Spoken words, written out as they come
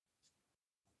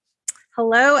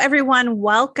Hello, everyone.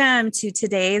 Welcome to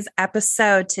today's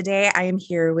episode. Today, I am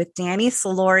here with Dani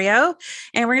Solorio,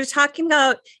 and we're going to be talking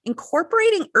about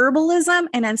incorporating herbalism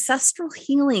and ancestral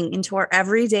healing into our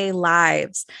everyday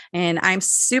lives. And I'm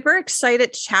super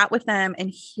excited to chat with them and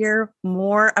hear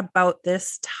more about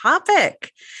this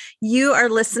topic. You are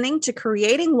listening to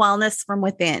Creating Wellness from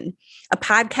Within, a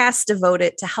podcast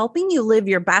devoted to helping you live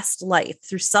your best life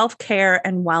through self-care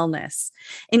and wellness.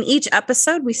 In each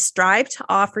episode, we strive to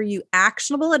offer you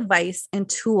actionable advice and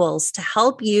tools to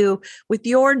help you with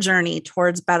your journey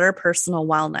towards better personal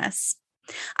wellness.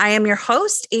 I am your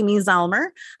host, Amy Zellmer.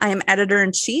 I am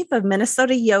editor-in-chief of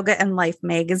Minnesota Yoga and Life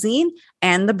magazine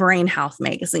and the Brain Health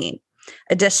magazine.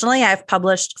 Additionally, I've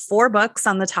published 4 books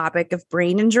on the topic of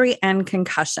brain injury and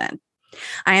concussion.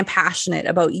 I am passionate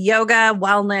about yoga,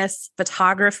 wellness,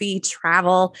 photography,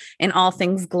 travel, and all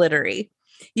things glittery.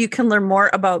 You can learn more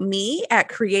about me at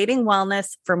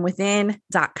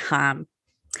creatingwellnessfromwithin.com.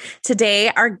 Today,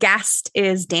 our guest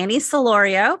is Dani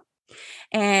Solorio,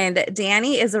 and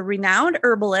Dani is a renowned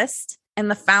herbalist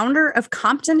and the founder of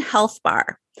Compton Health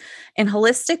Bar, an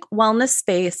holistic wellness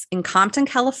space in Compton,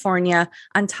 California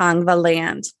on Tongva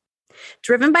land.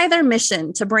 Driven by their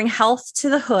mission to bring health to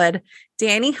the hood,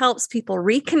 Dani helps people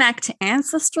reconnect to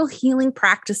ancestral healing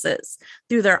practices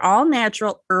through their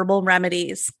all-natural herbal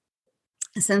remedies.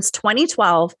 Since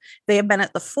 2012, they have been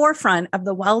at the forefront of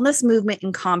the wellness movement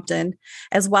in Compton,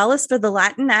 as well as for the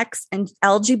Latinx and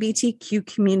LGBTQ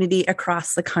community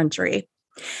across the country.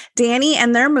 Dani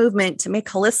and their movement to make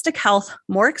holistic health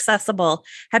more accessible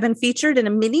have been featured in a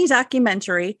mini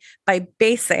documentary by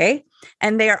Bese,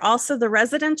 and they are also the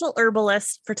residential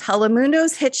herbalist for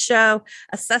Telemundo's hit show,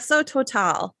 Acceso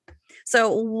Total.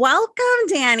 So welcome,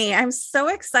 Dani. I'm so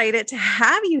excited to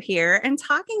have you here and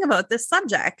talking about this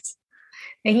subject.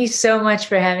 Thank you so much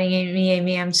for having me,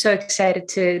 Amy. I'm so excited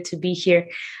to be here.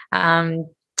 I'm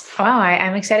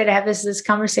excited to have this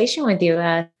conversation with you.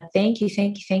 Thank you.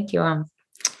 Thank you.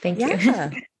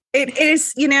 It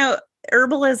is,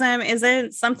 herbalism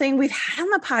isn't something we've had on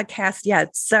the podcast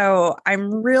yet. So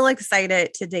I'm real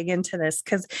excited to dig into this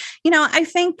because, I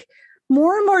think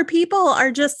more and more people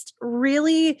are just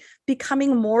really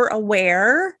becoming more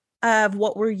aware of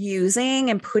what we're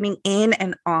using and putting in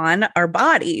and on our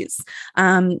bodies,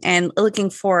 and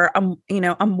looking for a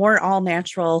more all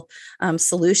natural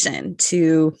solution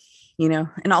to,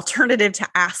 an alternative to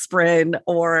aspirin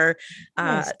or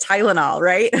Yes. Tylenol,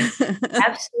 right?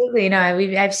 Absolutely.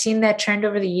 I've seen that trend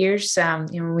over the years.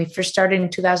 When we first started in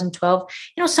 2012,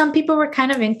 some people were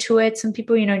kind of into it. Some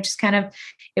people, just kind of,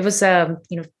 it was,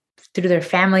 through their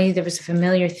family, there was a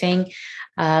familiar thing.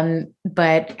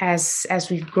 But as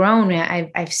we've grown,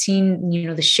 I've seen,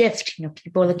 the shift,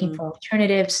 people are looking for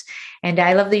alternatives. And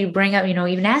I love that you bring up,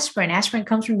 even aspirin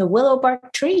comes from the willow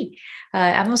bark tree.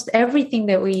 Almost everything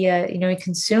that we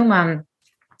consume,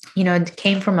 it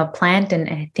came from a plant. And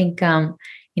I think,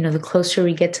 the closer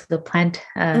we get to the plant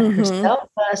herself,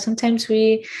 sometimes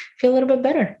we feel a little bit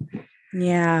better.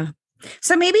 Yeah.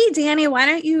 So maybe, Dani, why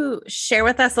don't you share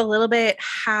with us a little bit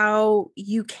how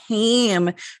you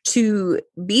came to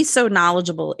be so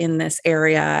knowledgeable in this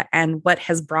area and what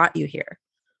has brought you here?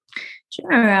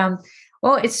 Sure.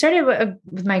 Well, it started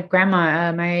with my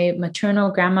grandma, my maternal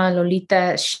grandma,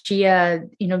 Lolita. She was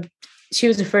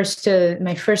my first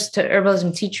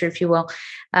herbalism teacher, if you will.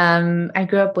 I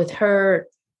grew up with her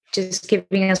just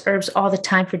giving us herbs all the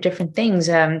time for different things.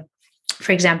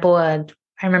 For example,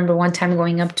 I remember one time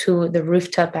going up to the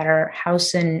rooftop at our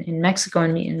house in Mexico,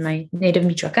 in my native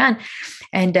Michoacan,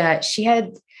 and she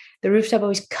had the rooftop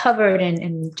always covered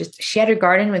and just, she had her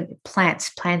garden with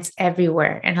plants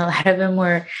everywhere. And a lot of them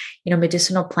were,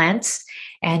 medicinal plants.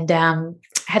 And I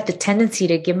had the tendency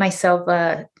to give myself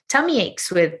tummy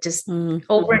aches with just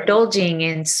overindulging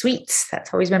in sweets.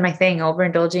 That's always been my thing,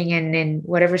 overindulging in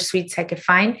whatever sweets I could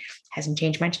find. Hasn't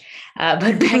changed much.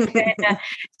 But back then,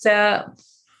 so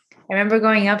I remember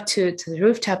going up to the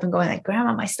rooftop and going like,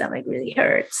 Grandma, my stomach really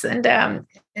hurts. And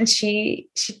she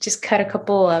just cut a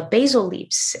couple basil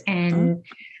leaves and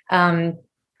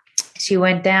she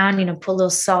went down, put a little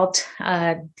salt,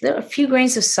 a few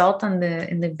grains of salt in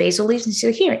the basil leaves. And she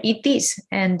said, here, eat these.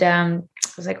 And I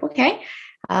was like, okay.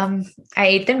 I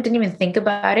ate them, didn't even think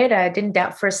about it. I didn't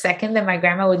doubt for a second that my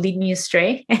grandma would lead me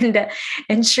astray.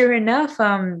 And sure enough,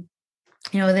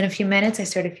 within a few minutes, I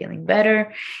started feeling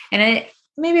better. And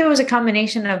maybe it was a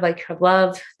combination of like her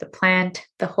love, the plant,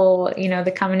 the whole,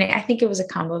 the combination. I think it was a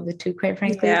combo of the two, quite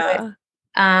frankly. Yeah.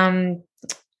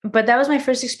 But that was my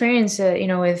first experience,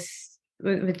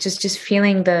 with just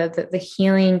feeling the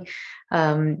healing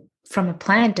from a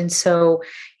plant. And so,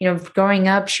 growing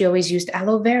up, she always used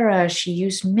aloe vera. She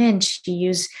used mint. She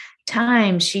used,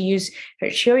 time. She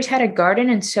always had a garden.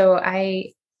 And so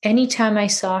anytime I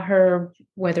saw her,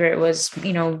 whether it was,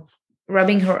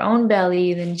 rubbing her own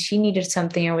belly, then she needed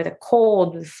something, or with a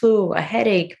cold, with flu, a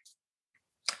headache,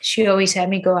 she always had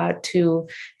me go out to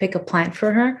pick a plant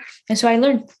for her. And so I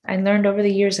learned over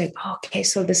the years, like, oh, okay,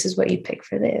 so this is what you pick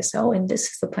for this. Oh, and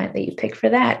this is the plant that you pick for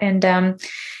that. And,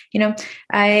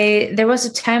 there was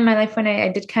a time in my life when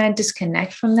I did kind of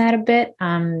disconnect from that a bit.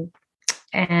 And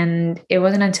it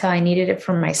wasn't until I needed it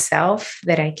for myself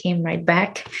that I came right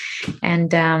back.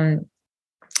 And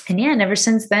yeah, and ever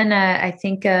since then, I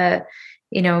think,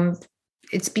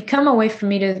 it's become a way for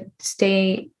me to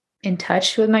stay in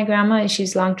touch with my grandma.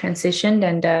 She's long transitioned.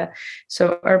 And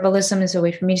so herbalism is a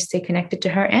way for me to stay connected to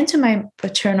her and to my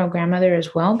paternal grandmother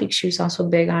as well, because she was also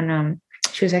big on,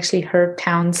 she was actually her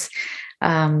town's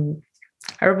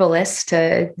herbalist.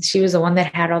 She was the one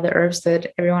that had all the herbs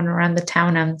that everyone around the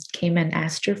town came and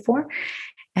asked her for.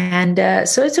 And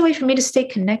so it's a way for me to stay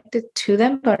connected to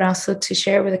them, but also to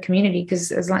share it with the community.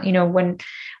 Because as long, when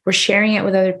we're sharing it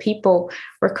with other people,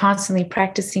 we're constantly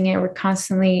practicing it. We're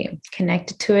constantly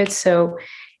connected to it. So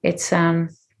it's,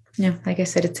 like I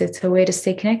said, it's a way to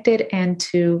stay connected and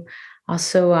to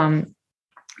also,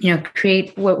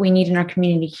 create what we need in our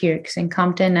community here. Because in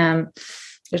Compton,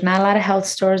 there's not a lot of health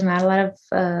stores, not a lot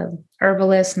of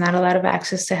herbalists, not a lot of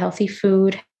access to healthy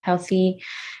food, healthy,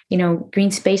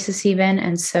 green spaces even.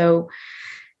 And so,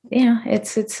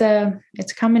 it's a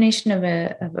combination of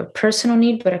a personal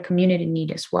need, but a community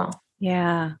need as well.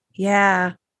 Yeah.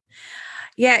 Yeah.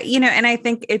 Yeah. And I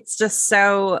think it's just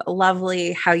so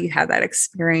lovely how you had that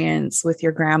experience with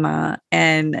your grandma,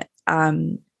 and,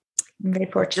 I'm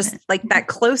very fortunate. Just like that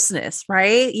closeness,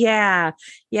 right? Yeah.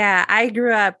 Yeah. I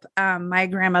grew up, my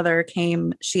grandmother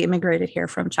she immigrated here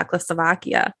from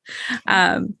Czechoslovakia.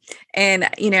 And,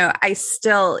 I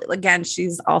still, again,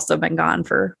 she's also been gone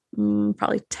for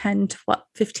probably 10, 12,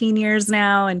 15 years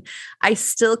now. And I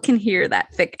still can hear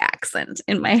that thick accent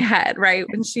in my head, right?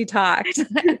 When she talked.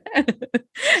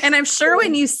 And I'm sure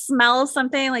when you smell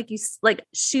something like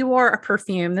she wore a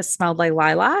perfume that smelled like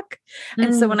lilac.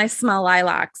 And so when I smell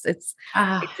lilacs,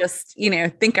 I just,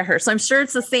 think of her. So I'm sure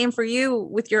it's the same for you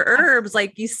with your herbs.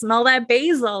 Like you smell that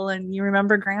basil and you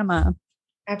remember grandma.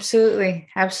 Absolutely.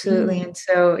 Absolutely. And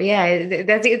so, yeah,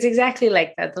 it's exactly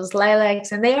like that. Those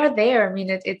lilacs, and they are there. I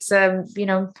mean, it's our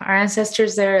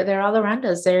ancestors, they're all around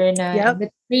us. They're in the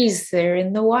trees, they're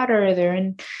in the water, they're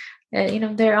in,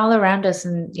 they're all around us.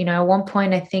 And, at one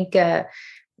point, I think,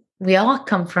 we all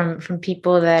come from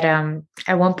people that,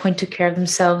 at one point took care of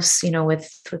themselves,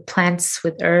 with plants,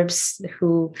 with herbs,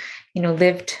 who,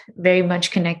 lived very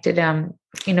much connected,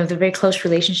 the very close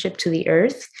relationship to the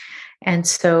earth. And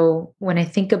so when I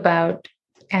think about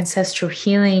ancestral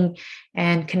healing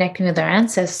and connecting with our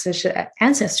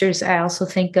ancestors, I also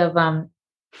think of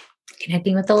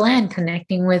connecting with the land,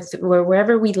 connecting with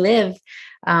wherever we live.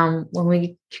 When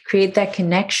we create that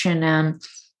connection,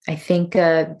 I think,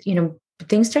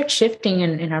 things start shifting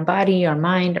in our body, our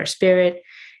mind, our spirit.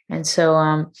 And so,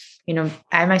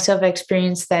 I myself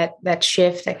experienced that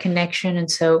shift, that connection. And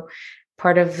so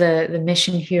part of the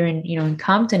mission here in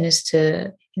Compton is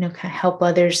to, kind of help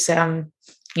others, down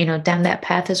that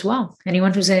path as well.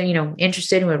 Anyone who's,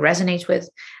 interested in what resonates with,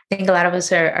 I think a lot of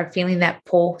us are feeling that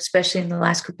pull, especially in the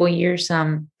last couple of years,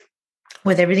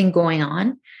 with everything going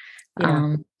on.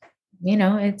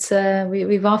 It's,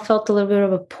 we've all felt a little bit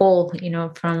of a pull,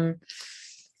 from,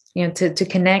 to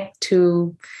connect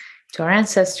to our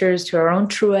ancestors, to our own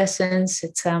true essence.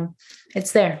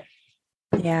 It's there.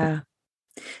 Yeah.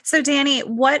 So Danny,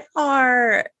 what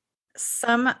are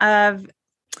some of,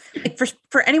 like,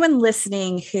 for anyone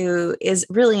listening who is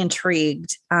really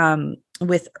intrigued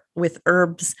with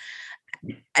herbs,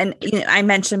 and I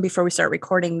mentioned before we start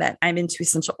recording that I'm into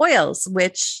essential oils,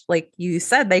 which, like you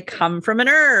said, they come from an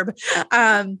herb.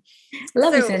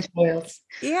 Love essential oils.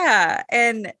 Yeah,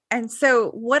 and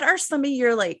so, what are some of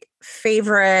your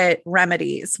favorite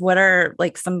remedies? What are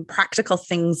some practical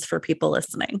things for people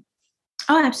listening?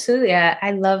 Oh, absolutely.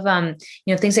 I love,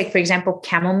 things like, for example,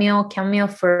 chamomile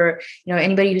for,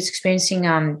 anybody who's experiencing,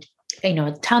 a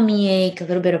tummy ache, a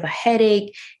little bit of a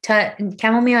headache.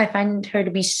 Chamomile, I find her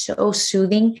to be so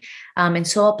soothing, and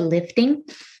so uplifting.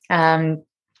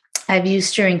 I've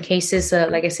used her in cases,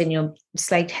 like I said,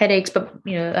 slight headaches, but,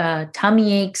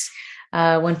 tummy aches,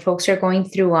 when folks are going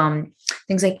through,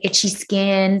 things like itchy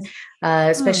skin,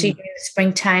 especially during the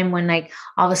springtime when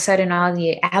all of a sudden all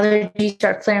the allergies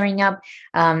start flaring up.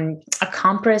 A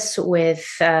compress with,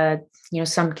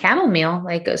 some chamomile,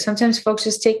 sometimes folks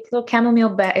just take little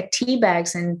chamomile tea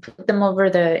bags and put them over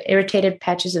the irritated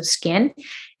patches of skin.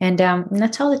 And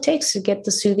that's all it takes to get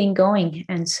the soothing going.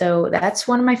 And so that's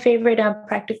one of my favorite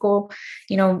practical,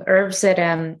 herbs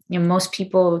that, most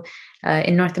people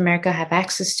in North America have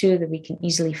access to, that we can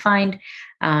easily find.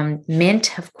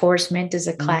 Mint, of course, mint is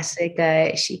a classic.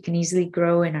 She can easily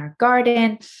grow in our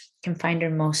garden, can find her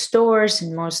in most stores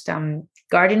and most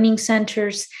gardening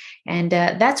centers. And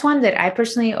that's one that I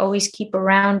personally always keep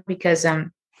around because,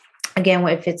 again,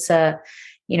 if it's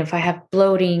if I have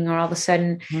bloating, or all of a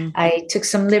sudden I took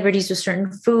some liberties with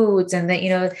certain foods, and then,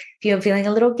 if you're feeling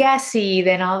a little gassy,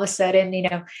 then all of a sudden,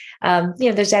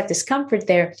 there's that discomfort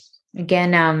there.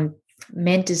 Again,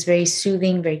 mint is very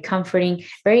soothing, very comforting,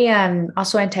 very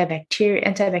also antibacterial,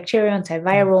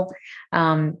 antiviral.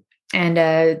 And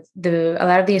a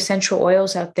lot of the essential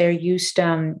oils out there used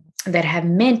that have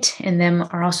mint in them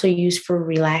are also used for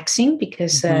relaxing,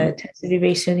 because it tends to be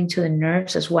very soothing to the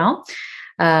nerves as well.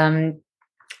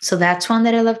 So that's one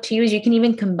that I love to use. You can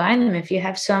even combine them. If you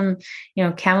have some,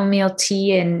 chamomile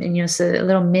tea and so a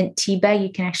little mint tea bag,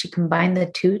 you can actually combine the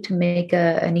two to make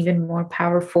an even more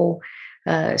powerful,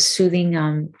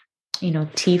 soothing,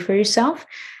 tea for yourself.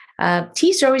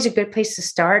 Teas are always a good place to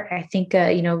start. I think,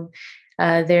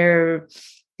 they're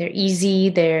easy,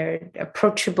 they're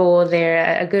approachable,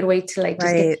 they're a good way to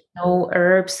just get to know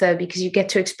herbs, because you get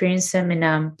to experience them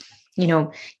and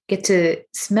get to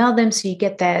smell them, so you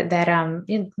get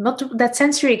that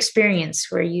sensory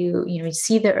experience where you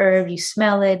see the herb, you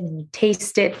smell it, and you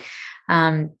taste it.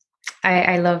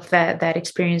 I love that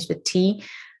experience with tea.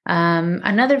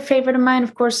 Another favorite of mine,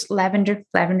 of course, lavender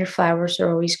flowers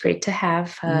are always great to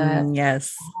have.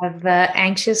 Yes. I have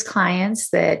anxious clients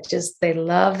that they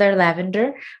love their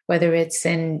lavender, whether it's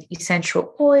in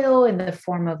essential oil, in the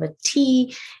form of a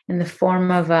tea, in the form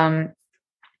of,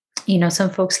 some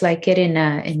folks like it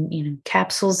in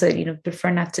capsules that, prefer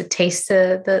not to taste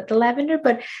the lavender,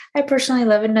 but I personally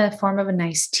love it in the form of a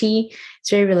nice tea.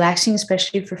 It's very relaxing,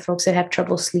 especially for folks that have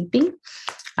trouble sleeping.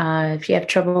 If you have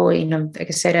trouble, like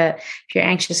I said, if you're an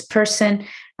anxious person,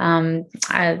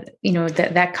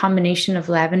 that combination of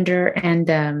lavender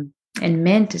and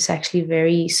mint is actually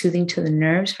very soothing to the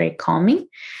nerves, very calming.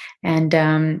 And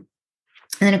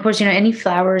then, of course, any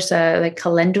flowers like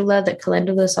calendula. The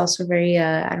calendula is also very,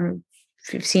 I don't know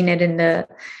if you've seen it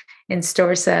in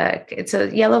stores. It's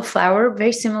a yellow flower,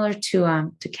 very similar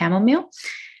to chamomile.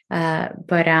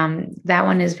 But that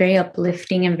one is very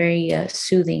uplifting and very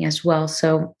soothing as well.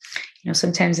 So,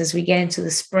 sometimes as we get into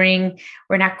the spring,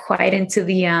 we're not quite into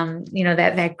the,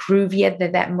 that groove yet,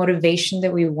 that motivation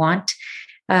that we want.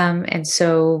 And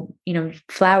so,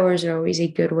 flowers are always a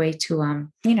good way to,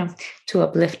 to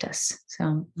uplift us.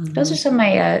 So those are some of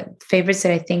my favorites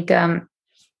that I think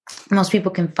most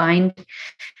people can find.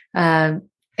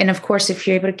 And of course, if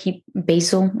you're able to keep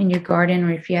basil in your garden,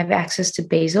 or if you have access to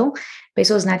basil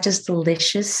is not just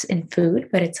delicious in food,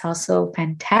 but it's also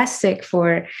fantastic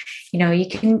for, you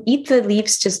can eat the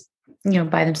leaves just,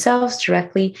 by themselves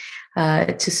directly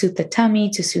to soothe the tummy,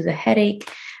 to soothe the headache.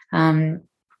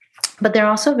 But they're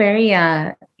also very,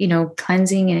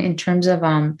 cleansing in terms of,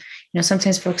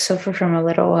 sometimes folks suffer from a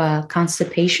little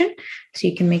constipation. So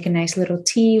you can make a nice little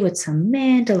tea with some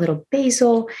mint, a little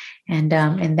basil, and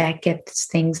that gets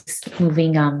things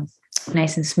moving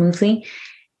nice and smoothly.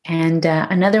 And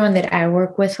another one that I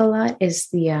work with a lot is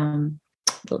the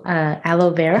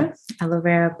aloe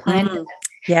vera plant.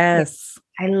 Yes.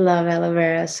 I love aloe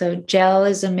vera. So gel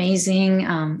is amazing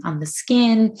on the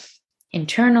skin,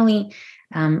 internally.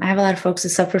 I have a lot of folks that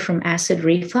suffer from acid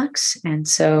reflux. And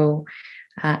so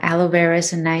aloe vera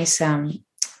is a nice,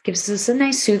 gives us a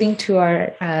nice soothing to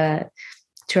our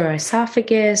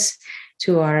esophagus,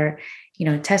 to our,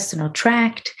 intestinal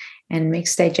tract, and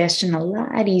makes digestion a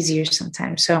lot easier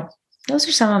sometimes. So those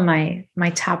are some of my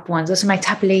top ones. Those are my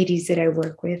top ladies that I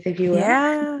work with, if you will.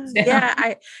 Yeah.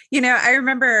 I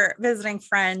remember visiting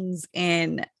friends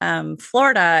in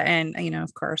Florida, and,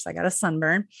 of course I got a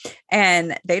sunburn,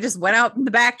 and they just went out in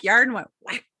the backyard and went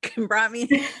whack and brought me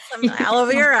some aloe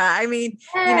vera. I mean,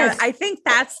 Yes. I think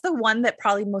that's the one that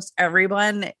probably most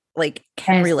everyone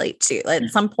can relate to. At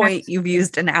some point you've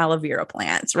used an aloe vera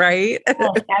plant, right?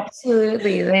 Oh,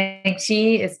 absolutely.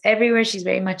 She is everywhere. She's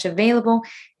very much available.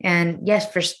 And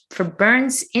yes, for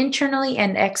burns internally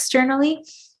and externally,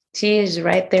 she is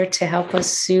right there to help us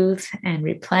soothe and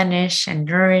replenish and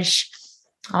nourish,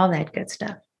 all that good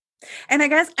stuff. And I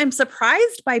guess I'm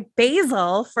surprised by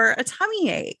basil for a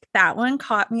tummy ache. That one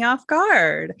caught me off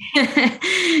guard.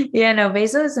 Yeah, no,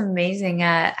 basil is amazing.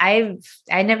 I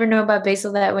never knew about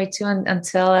basil that way too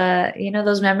until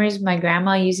those memories of my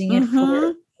grandma using it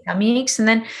for tummy aches. And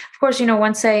then, of course,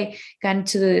 once I got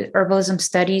into the herbalism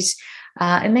studies,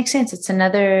 It makes sense. It's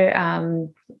another,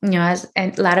 has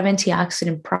a lot of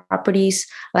antioxidant properties,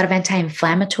 a lot of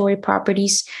anti-inflammatory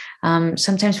properties.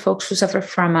 Sometimes folks who suffer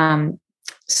from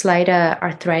slight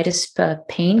arthritis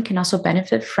pain can also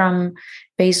benefit from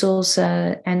basil's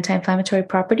anti-inflammatory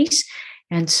properties.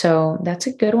 And so that's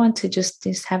a good one to just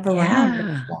have around.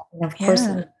 Yeah. And of course,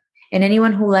 and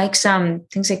anyone who likes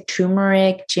things like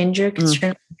turmeric, ginger can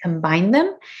certainly combine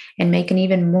them and make an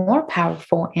even more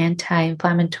powerful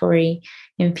anti-inflammatory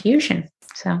infusion.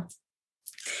 So,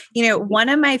 one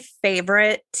of my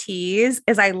favorite teas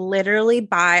is I literally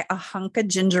buy a hunk of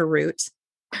ginger root,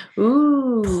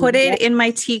 put it in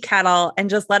my tea kettle and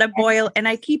just let it boil. And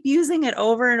I keep using it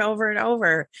over and over and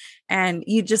over. And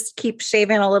you just keep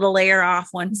shaving a little layer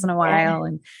off once in a while.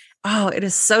 And it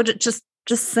is so just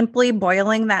simply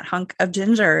boiling that hunk of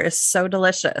ginger is so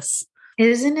delicious.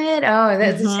 Isn't it?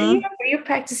 Oh, so you're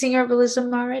practicing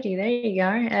herbalism already. There you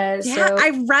go. So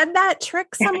I read that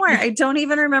trick somewhere. I don't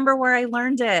even remember where I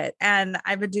learned it. And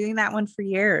I've been doing that one for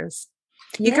years.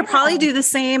 You could probably do the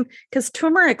same because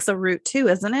turmeric's a root too,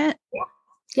 isn't it?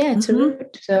 Yeah, it's a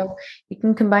root. So you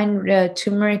can combine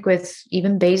turmeric with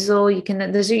even basil. You can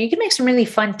make some really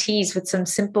fun teas with some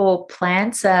simple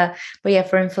plants. But yeah,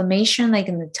 for inflammation, like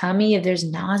in the tummy, if there's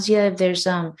nausea, if there's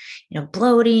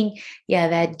bloating,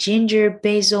 that ginger,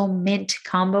 basil, mint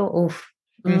combo. Oof.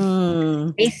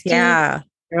 Tasty,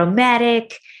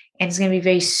 aromatic, and it's going to be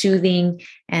very soothing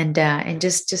and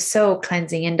just so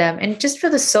cleansing and just for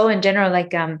the soul in general.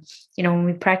 Like when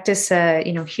we practice,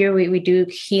 here we do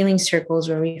healing circles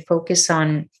where we focus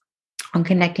on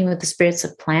connecting with the spirits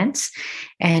of plants,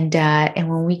 and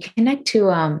when we connect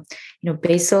to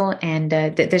basil and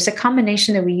there's a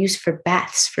combination that we use for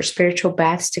baths, for spiritual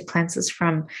baths, to cleanse us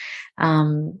from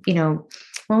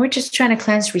when we're just trying to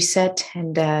cleanse, reset,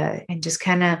 and just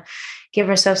kind of give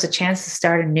ourselves a chance to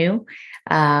start anew.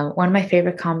 One of my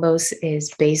favorite combos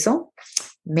is basil,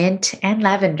 mint, and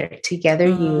lavender together.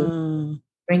 You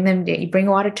bring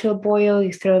water to a boil,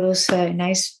 you throw those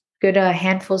nice, good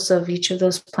handfuls of each of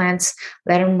those plants,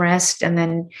 let them rest, and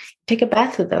then take a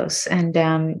bath with those. And,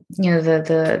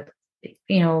 the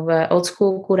old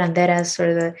school curanderas,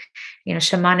 or the,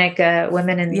 shamanic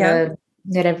women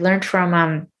that I've learned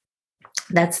from,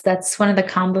 that's one of the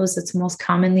combos that's most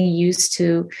commonly used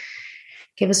to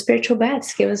give us spiritual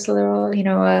baths, give us a little,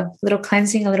 a little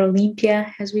cleansing, a little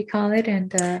limpia, as we call it.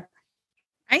 And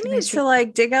I need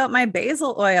to dig out my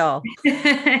basil oil.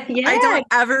 I don't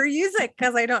ever use it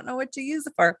because I don't know what to use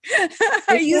it for.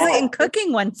 I use it in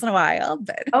cooking once in a while.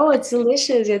 But it's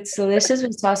delicious. It's delicious.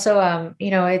 It's also,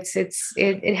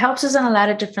 it helps us on a lot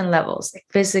of different levels, like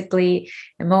physically,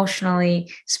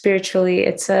 emotionally, spiritually.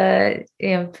 It's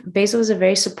basil is a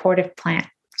very supportive plant.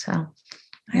 So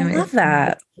I love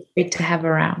that. It's great to have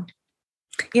around.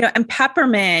 And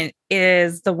peppermint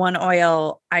is the one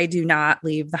oil I do not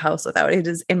leave the house without. It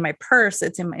is in my purse.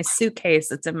 It's in my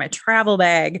suitcase. It's in my travel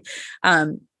bag.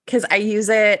 Because I use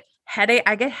it.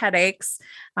 I get headaches.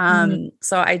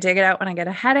 So I dig it out when I get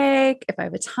a headache, if I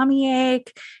have a tummy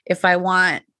ache, if I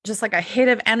want just like a hit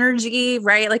of energy,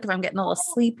 right? Like if I'm getting a little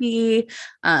sleepy.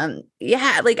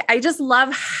 I just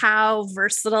love how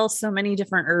versatile so many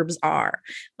different herbs are.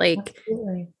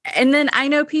 Absolutely. And then I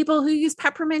know people who use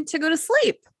peppermint to go to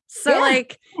sleep. So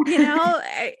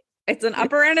it's an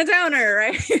upper and a downer,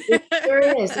 right? It sure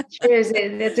is.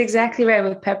 That's exactly right.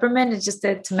 With peppermint,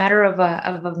 it's a matter of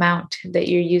amount that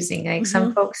you're using. Like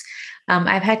some folks,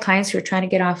 I've had clients who are trying to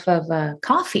get off of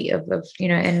coffee,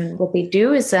 and what they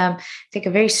do is take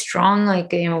a very strong,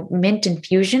 mint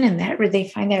infusion, and they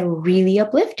find that really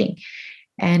uplifting.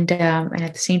 And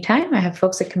at the same time, I have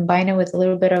folks that combine it with a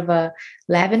little bit of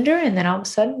lavender, and then all of a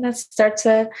sudden that starts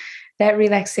that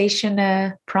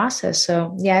relaxation process.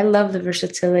 So I love the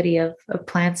versatility of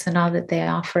plants and all that they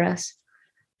offer us.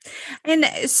 And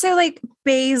so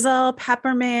basil,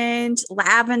 peppermint,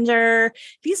 lavender,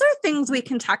 these are things we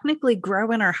can technically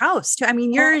grow in our house too. I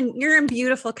mean, you're in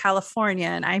beautiful California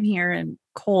and I'm here in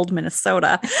cold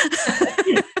Minnesota.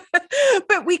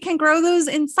 But we can grow those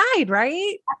inside,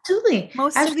 right? Absolutely.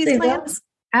 Most of these plants.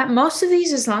 Most of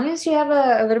these, as long as you have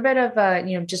a little bit of,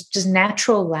 just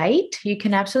natural light, you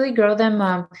can absolutely grow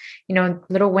them,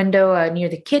 little window near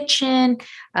the kitchen.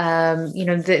 As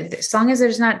long as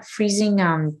there's not freezing,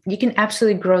 you can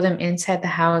absolutely grow them inside the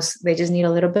house. They just need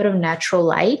a little bit of natural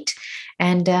light.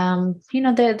 And,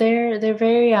 they're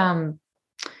very,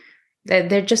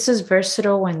 they're just as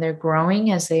versatile when they're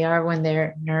growing as they are when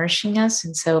they're nourishing us.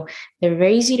 And so they're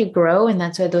very easy to grow. And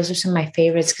that's why those are some of my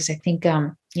favorites, because I think,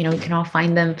 we can all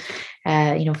find them,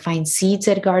 find seeds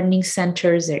at gardening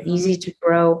centers. They're easy to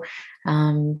grow.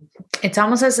 It's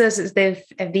almost as if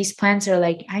these plants are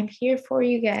like, I'm here for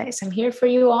you guys. I'm here for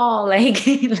you all. Like,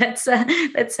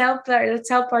 let's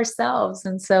help ourselves.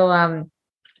 And so,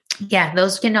 yeah,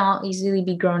 those can all easily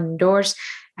be grown indoors.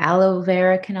 Aloe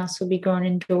vera can also be grown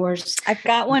indoors. I've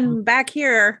got one back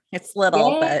here. It's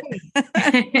little, but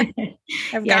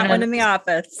I've got one in the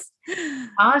office.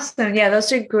 Awesome. Yeah,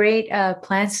 those are great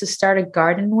plants to start a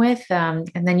garden with.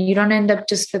 And then you don't end up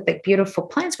just with like beautiful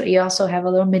plants, but you also have a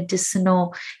little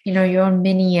medicinal, your own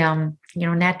mini,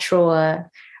 natural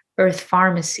earth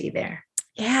pharmacy there.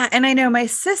 Yeah. And I know my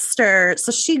sister,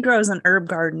 so she grows an herb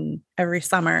garden every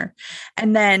summer,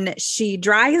 and then she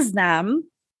dries them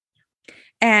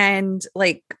and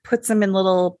like puts them in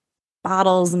little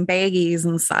bottles and baggies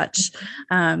and such.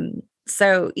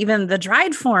 So even the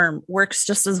dried form works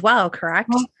just as well, correct?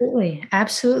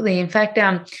 Absolutely. In fact,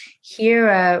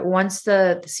 here, once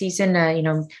the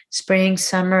season, spring,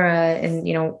 summer, and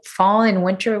fall and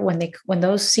winter, when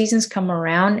those seasons come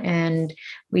around and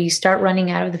we start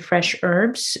running out of the fresh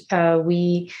herbs,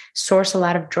 we source a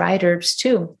lot of dried herbs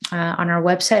too. On our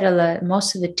website,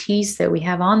 most of the teas that we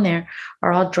have on there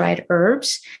are all dried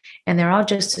herbs, and they're all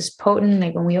just as potent.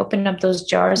 Like when we open up those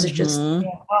jars, it's just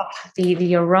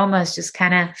the aromas just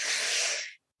kind of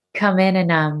come in,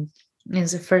 and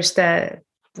is the first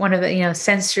one of the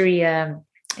sensory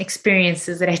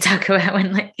experiences that I talk about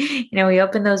when we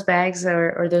open those bags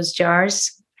or those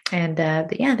jars. And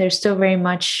they're still very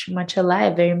much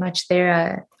alive, very much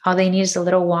there. All they need is a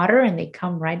little water and they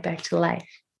come right back to life.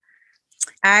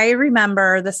 I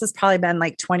remember, this has probably been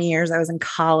like 20 years. I was in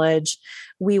college.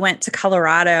 We went to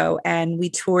Colorado and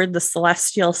we toured the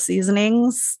Celestial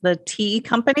Seasonings, the tea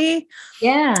company.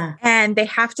 Yeah. And they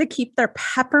have to keep their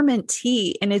peppermint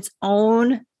tea in its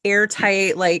own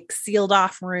airtight, like sealed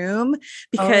off room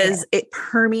because it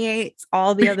permeates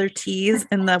all the other teas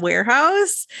in the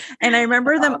warehouse. And I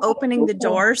remember them opening the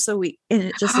door. And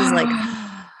it just was like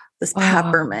this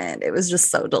peppermint. It was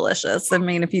just so delicious. I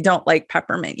mean, if you don't like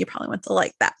peppermint, you probably want to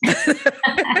like that.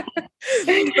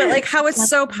 But like how it's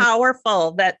so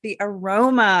powerful that the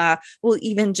aroma will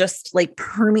even just like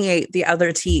permeate the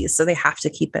other teas. So they have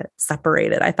to keep it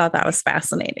separated. I thought that was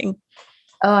fascinating.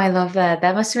 Oh, I love that.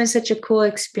 That must have been such a cool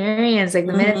experience. Like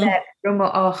the minute that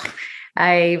aroma,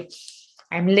 I'm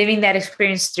living that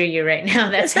experience through you right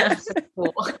now. That sounds so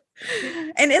cool.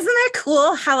 And isn't that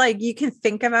cool how like you can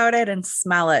think about it and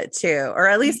smell it too, or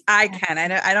at least I can.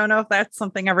 I don't know if that's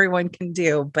something everyone can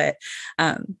do, but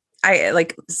I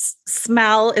like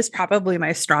smell is probably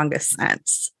my strongest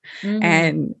sense.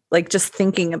 And like just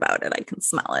thinking about it, I can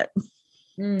smell it.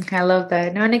 I love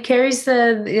that. No, and it carries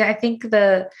I think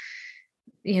the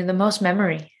most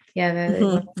memory.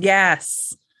 Yeah.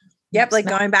 Yes. Yep. Like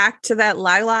going back to that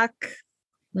lilac,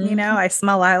 I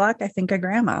smell lilac. I think of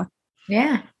grandma.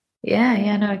 Yeah.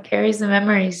 No, it carries the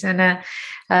memories. And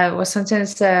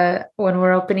sometimes when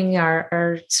we're opening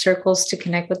our circles to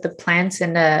connect with the plants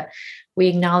and we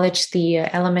acknowledge the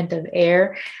element of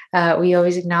air, we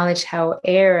always acknowledge how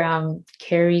air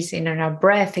carries in our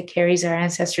breath. It carries our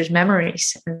ancestors'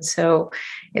 memories. And so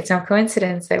it's no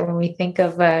coincidence that when we think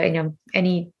of,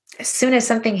 as soon as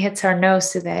something hits our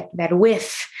nose, so that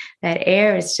whiff, that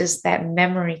air, it's just that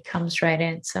memory comes right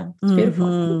in. So it's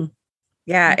beautiful.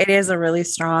 Yeah, it is a really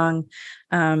strong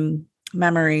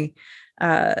memory.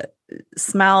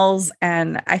 Smells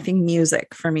and I think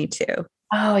music for me too.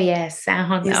 Oh yes,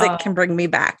 sound. Music can bring me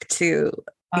back to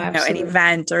an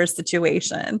event or a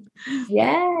situation.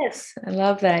 Yes, I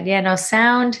love that. Yeah, no,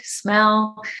 sound,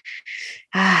 smell.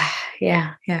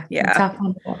 Yeah. Tough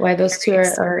one. Why those two are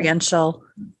experiential.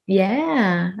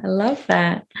 Yeah, I love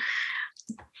that.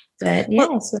 But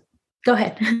yeah, so go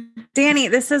ahead. Danny,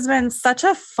 this has been such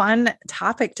a fun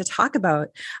topic to talk about.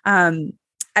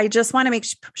 I just want to make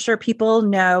sure people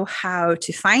know how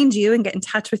to find you and get in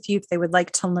touch with you if they would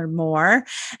like to learn more.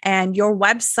 And your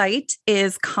website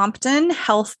is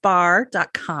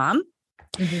ComptonHealthBar.com.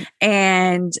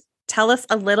 And tell us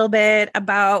a little bit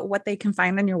about what they can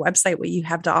find on your website, what you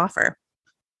have to offer.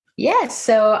 Yes.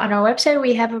 So on our website,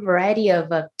 we have a variety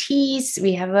of teas.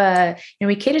 We have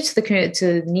we cater to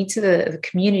the needs of the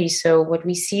community. So what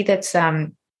we see that's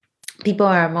people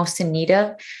are most in need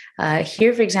of.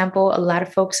 Here, for example, a lot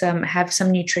of folks have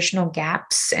some nutritional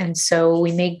gaps. And so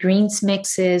we make greens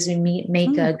mixes, we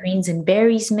make greens and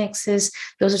berries mixes.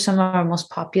 Those are some of our most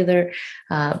popular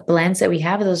blends that we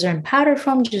have. Those are in powder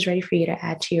form, just ready for you to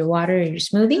add to your water or your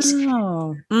smoothies.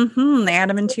 Add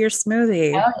them into your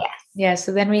smoothie. Oh, yeah. Yeah.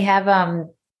 So then we have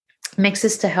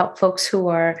mixes to help folks who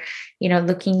are,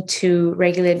 looking to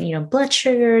regulate, blood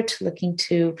sugar, to looking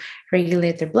to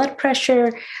regulate their blood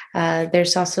pressure.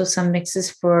 There's also some mixes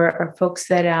for our folks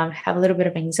that have a little bit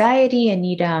of anxiety and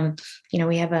need,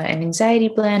 we have an anxiety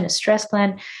blend, a stress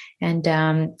blend. And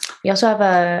we also have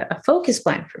a focus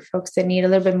blend for folks that need a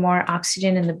little bit more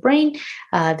oxygen in the brain.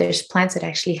 There's plants that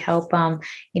actually help,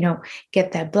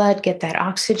 get that blood, get that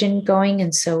oxygen going.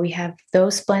 And so we have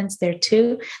those blends there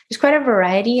too. There's quite a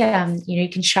variety. You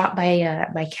can shop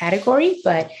by category,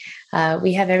 but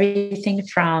we have everything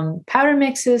from powder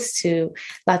mixes to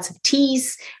lots of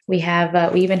teas. We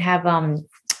even have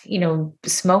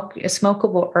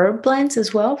smokable herb blends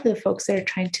as well for the folks that are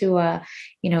trying to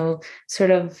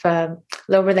sort of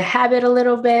lower the habit a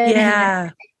little bit.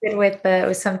 Yeah. with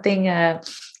something a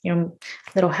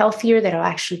little healthier that'll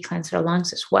actually cleanse their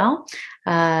lungs as well.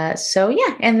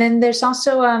 And then there's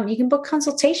also you can book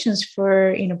consultations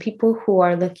for people who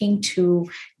are looking to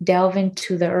delve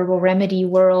into the herbal remedy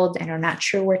world and are not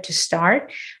sure where to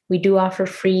start. We do offer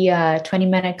free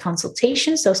 20-minute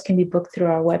consultations. Those can be booked through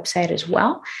our website as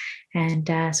well. And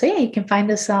you can find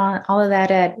us on all of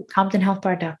that at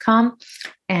ComptonHealthBar.com.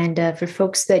 And for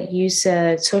folks that use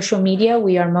social media,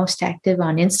 we are most active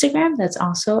on Instagram. That's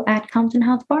also at Compton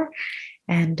Health Bar.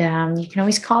 And you can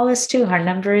always call us too. Our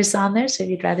number is on there. So if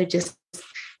you'd rather just,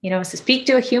 speak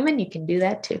to a human, you can do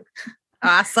that too.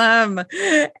 Awesome.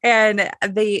 And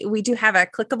we do have a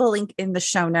clickable link in the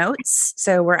show notes.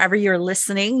 So wherever you're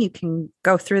listening, you can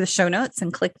go through the show notes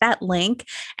and click that link.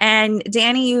 And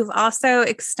Danny, you've also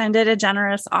extended a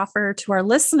generous offer to our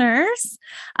listeners.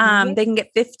 They can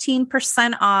get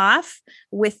 15% off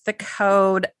with the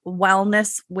code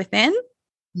Wellness Within.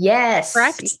 Yes.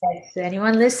 Correct. Yes.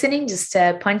 Anyone listening, just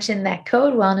punch in that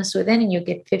code Wellness Within and you'll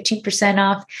get 15%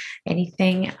 off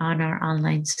anything on our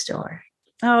online store.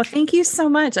 Oh, thank you so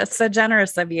much. That's so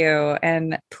generous of you.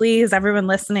 And please, everyone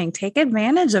listening, take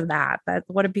advantage of that.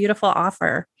 What a beautiful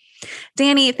offer.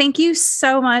 Danny, thank you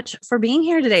so much for being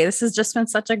here today. This has just been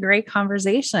such a great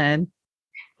conversation.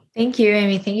 Thank you,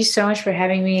 Amy. Thank you so much for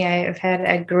having me. I've had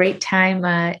a great time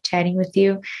chatting with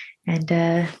you. And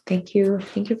thank you.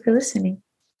 Thank you for listening.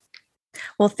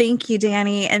 Well, thank you,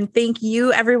 Danny. And thank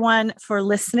you, everyone, for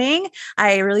listening.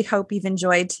 I really hope you've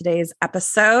enjoyed today's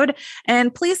episode.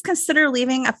 And please consider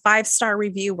leaving a 5-star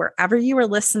review wherever you are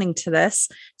listening to this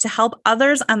to help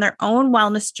others on their own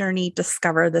wellness journey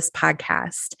discover this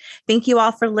podcast. Thank you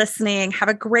all for listening. Have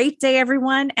a great day,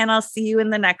 everyone. And I'll see you in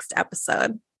the next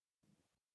episode.